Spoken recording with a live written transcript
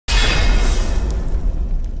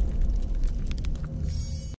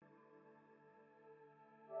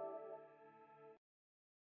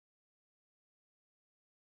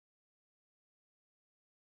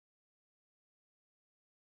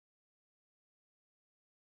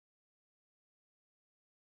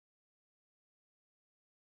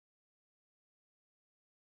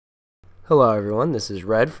Hello everyone, this is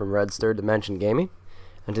Red from Red's Third Dimension Gaming,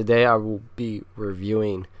 and today I will be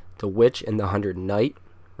reviewing The Witch and the 100 Knight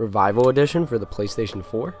Revival Edition for the PlayStation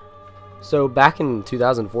 4. So back in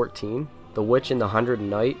 2014, The Witch and the 100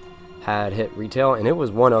 Knight had hit retail, and it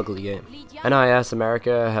was one ugly game. NIS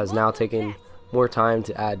America has now taken more time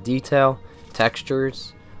to add detail,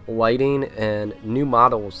 textures, lighting, and new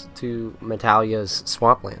models to Metallia's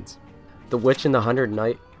Swamplands. The Witch and the 100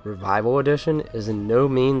 Knight Revival Edition is in no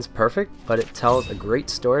means perfect, but it tells a great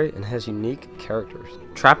story and has unique characters.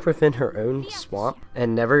 Trapped within her own swamp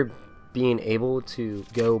and never being able to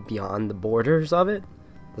go beyond the borders of it,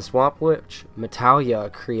 the Swamp Witch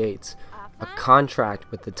Metallia creates a contract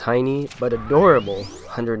with the tiny but adorable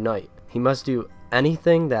 100 Knight. He must do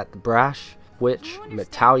anything that the brash witch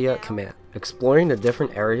Metallia commands. Exploring the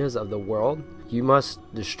different areas of the world, you must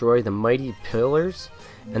destroy the mighty pillars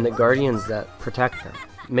and the guardians that protect them.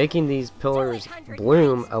 Making these pillars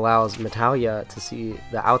bloom allows Metallia to see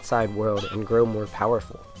the outside world and grow more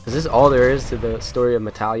powerful. Is this all there is to the story of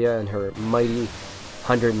Metallia and her mighty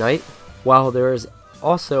 100 Knight? While there is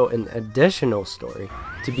also an additional story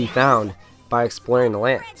to be found by exploring the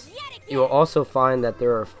lands. You will also find that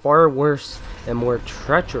there are far worse and more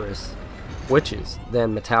treacherous witches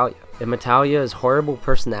than Metallia. If Metallia's horrible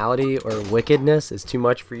personality or wickedness is too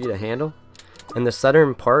much for you to handle, and the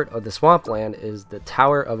southern part of the swampland is the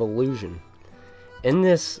Tower of Illusion. In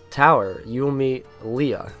this tower, you will meet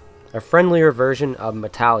Leah, a friendlier version of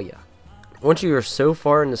Metallia. Once you are so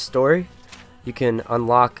far in the story, you can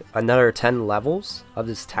unlock another 10 levels of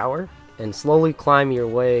this tower and slowly climb your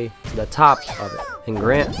way to the top of it and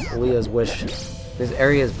grant Leah's wish. This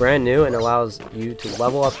area is brand new and allows you to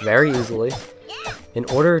level up very easily. In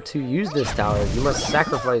order to use this tower, you must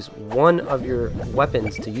sacrifice one of your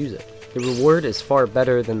weapons to use it. The reward is far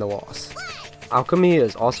better than the loss. Alchemy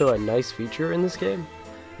is also a nice feature in this game.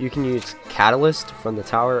 You can use Catalyst from the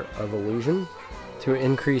Tower of Illusion to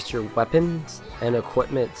increase your weapons and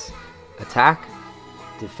equipment's attack,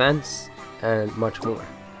 defense, and much more.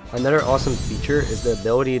 Another awesome feature is the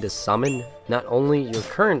ability to summon not only your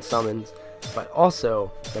current summons, but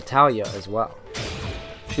also Metallia as well.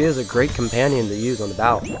 She is a great companion to use on the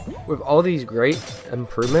battlefield. With all these great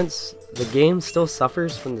improvements, the game still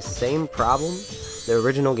suffers from the same problem the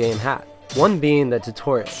original game had. One being the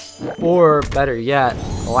tutorials, or better yet,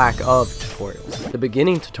 lack of tutorials. The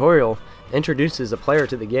beginning tutorial introduces a player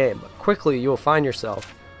to the game, but quickly you will find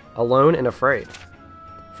yourself alone and afraid.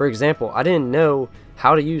 For example, I didn't know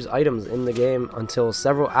how to use items in the game until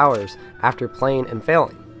several hours after playing and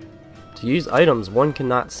failing. To use items, one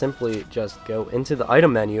cannot simply just go into the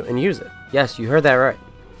item menu and use it. Yes, you heard that right.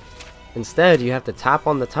 Instead, you have to tap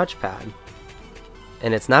on the touchpad,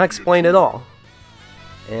 and it's not explained at all,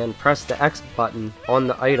 and press the X button on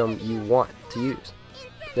the item you want to use.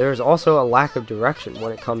 There is also a lack of direction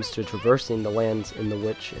when it comes to traversing the lands in The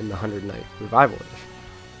Witch and the 100 Knight Revival Edition.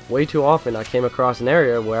 Way too often I came across an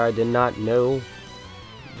area where I did not know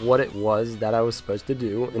what it was that I was supposed to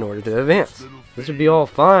do in order to advance. This would be all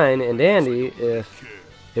fine and dandy if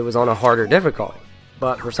it was on a harder difficulty.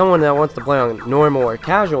 But for someone that wants to play on normal or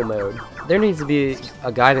casual mode, there needs to be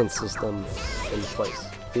a guidance system in place.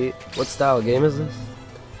 What style of game is this?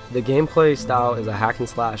 The gameplay style is a hack and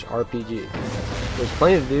slash RPG. There's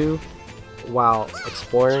plenty to do while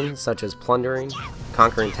exploring, such as plundering,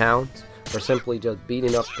 conquering towns, or simply just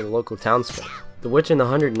beating up the local townsfolk. The Witch and the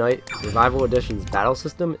 100 Knight Revival Edition's battle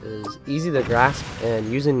system is easy to grasp,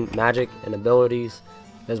 and using magic and abilities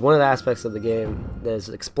is one of the aspects of the game that is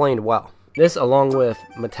explained well. This, along with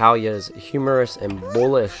Metallia's humorous and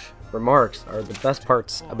bullish remarks, are the best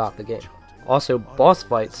parts about the game. Also, boss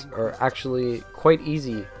fights are actually quite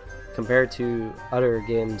easy compared to other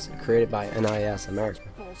games created by NIS America.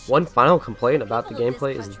 One final complaint about the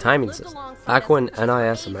gameplay is the timing system. Back when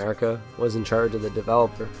NIS America was in charge of the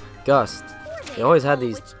developer, Gust, they always had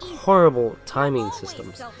these horrible timing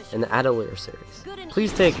systems in the Atelier series.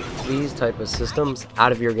 Please take these type of systems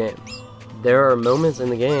out of your games. There are moments in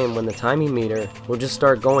the game when the timing meter will just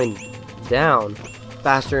start going down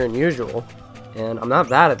faster than usual, and I'm not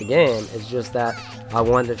bad at the game, it's just that I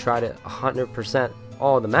wanted to try to 100%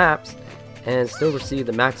 all the maps and still receive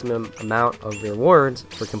the maximum amount of rewards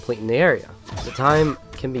for completing the area. The time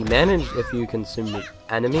can be managed if you consume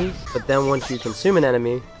enemies, but then once you consume an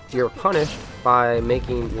enemy, you're punished by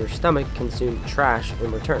making your stomach consume trash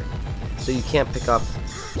in return. So you can't pick up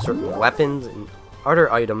certain weapons and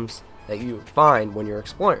other items that you find when you're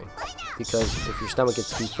exploring, because if your stomach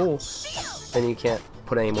gets too full, then you can't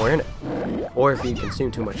put any more in it. Or if you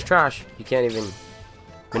consume too much trash, you can't even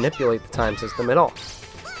manipulate the time system at all.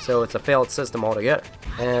 So it's a failed system altogether,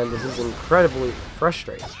 and this is incredibly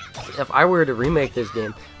frustrating. If I were to remake this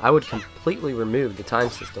game, I would completely remove the time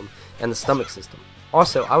system and the stomach system.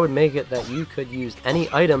 Also, I would make it that you could use any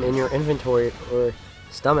item in your inventory or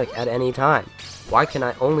stomach at any time. Why can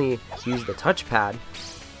I only use the touchpad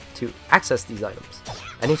to access these items?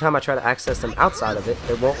 Anytime I try to access them outside of it,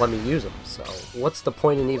 it won't let me use them. So what's the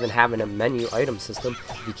point in even having a menu item system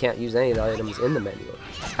if you can't use any of the items in the menu?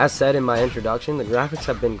 As said in my introduction, the graphics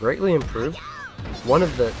have been greatly improved. One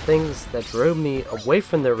of the things that drove me away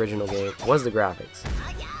from the original game was the graphics.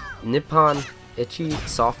 Nippon Ichi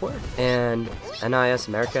Software and NIS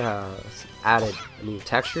America has added new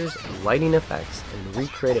textures, lighting effects, and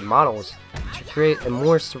recreated models to create a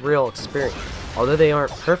more surreal experience. Although they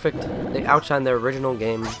aren't perfect, they outshine their original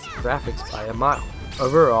game's graphics by a mile.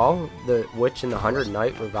 Overall, the Witch in the 100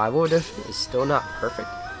 Night Revival Edition is still not perfect,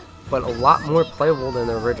 but a lot more playable than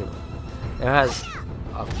the original. It has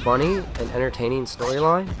a funny and entertaining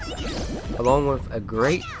storyline, along with a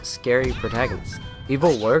great, scary protagonist.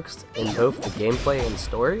 Evil lurks in both the gameplay and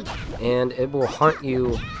story, and it will haunt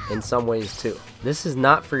you in some ways too. This is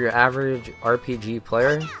not for your average RPG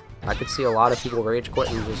player. I could see a lot of people rage quit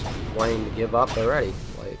and just wanting to give up already.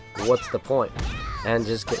 Like, what's the point? And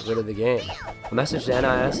just get rid of the game. A message to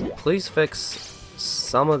NIS, please fix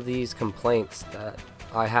some of these complaints that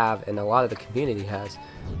I have and a lot of the community has,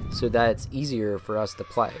 so that it's easier for us to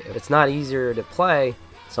play. If it's not easier to play,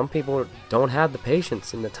 some people don't have the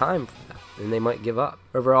patience and the time for that, and they might give up.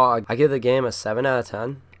 Overall, I give the game a 7 out of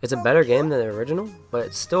 10. It's a better game than the original, but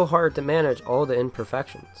it's still hard to manage all the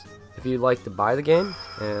imperfections. If you'd like to buy the game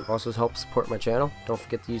and also help support my channel, don't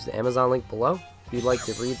forget to use the Amazon link below. If you'd like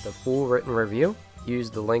to read the full written review, use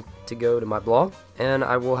the link to go to my blog, and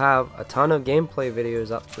I will have a ton of gameplay videos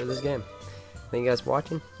up for this game. Thank you guys for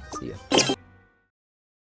watching. See ya. Ow,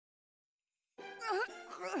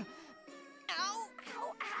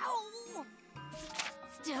 ow, ow.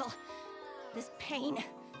 Still, this pain,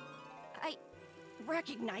 I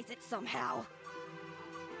recognize it somehow.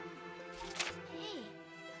 Hey,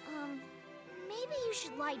 maybe you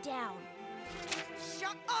should lie down.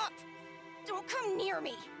 Shut up! Don't come near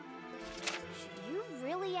me! Should you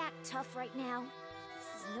really act tough right now? This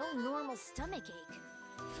is no normal stomach ache.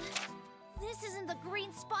 This isn't the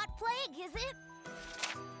green spot plague, is it?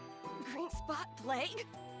 Green spot plague?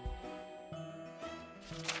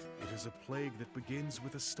 It is a plague that begins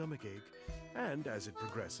with a stomachache, and as it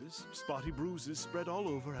progresses, spotty bruises spread all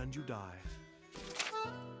over and you die.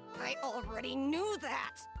 I already knew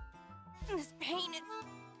that! This pain is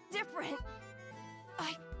different.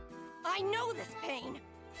 I know this pain.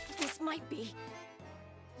 This might be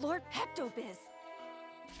Lord Pepto-Biz.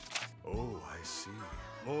 Oh, I see.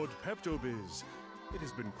 Lord Pepto-Biz. It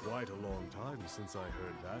has been quite a long time since I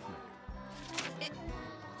heard that name. It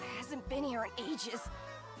hasn't been here in ages,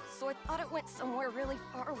 so I thought it went somewhere really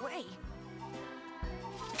far away.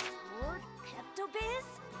 Lord Pepto-Biz?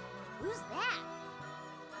 Who's that?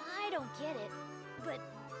 I don't get it, but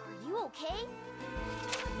are you okay?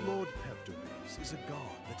 Lord Pepto-Biz is a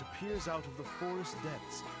god that appears out of the forest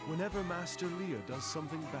depths whenever Master Leah does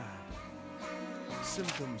something bad.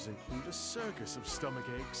 Symptoms include a circus of stomach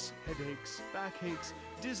aches, headaches, backaches,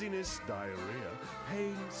 dizziness, diarrhea,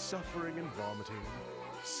 pain, suffering, and vomiting.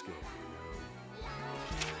 Scary.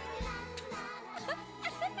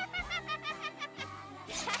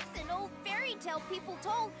 That's an old fairy tale people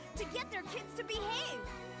told to get their kids to behave.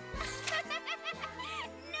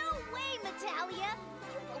 No way, Metallia!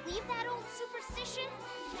 You believe that old superstition?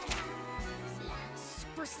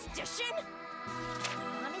 Superstition?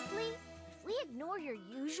 Honestly, if we ignore your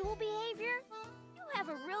usual behavior, you have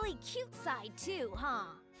a really cute side too, huh?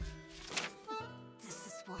 This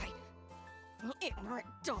is why. Ignorant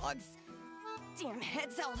dogs. Damn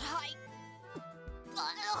heads held high.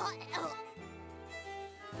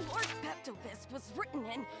 Lord Pepto-Biz was written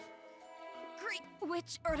in Great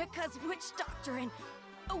Witch Urtica's Witch Doctrine,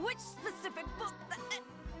 a witch-specific book that...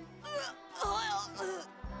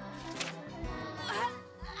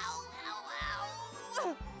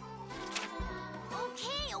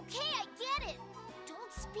 Okay, I get it.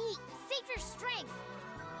 Don't speak. Save your strength.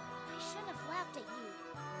 I shouldn't have laughed at you.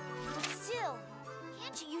 But still,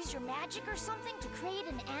 can't you use your magic or something to create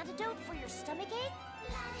an antidote for your stomachache?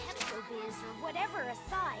 Pepto-Biz or whatever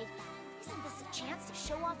aside, isn't this a chance to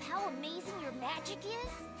show off how amazing your magic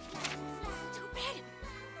is? Stupid!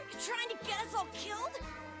 Are you trying to get us all killed?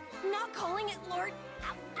 Not calling it Lord...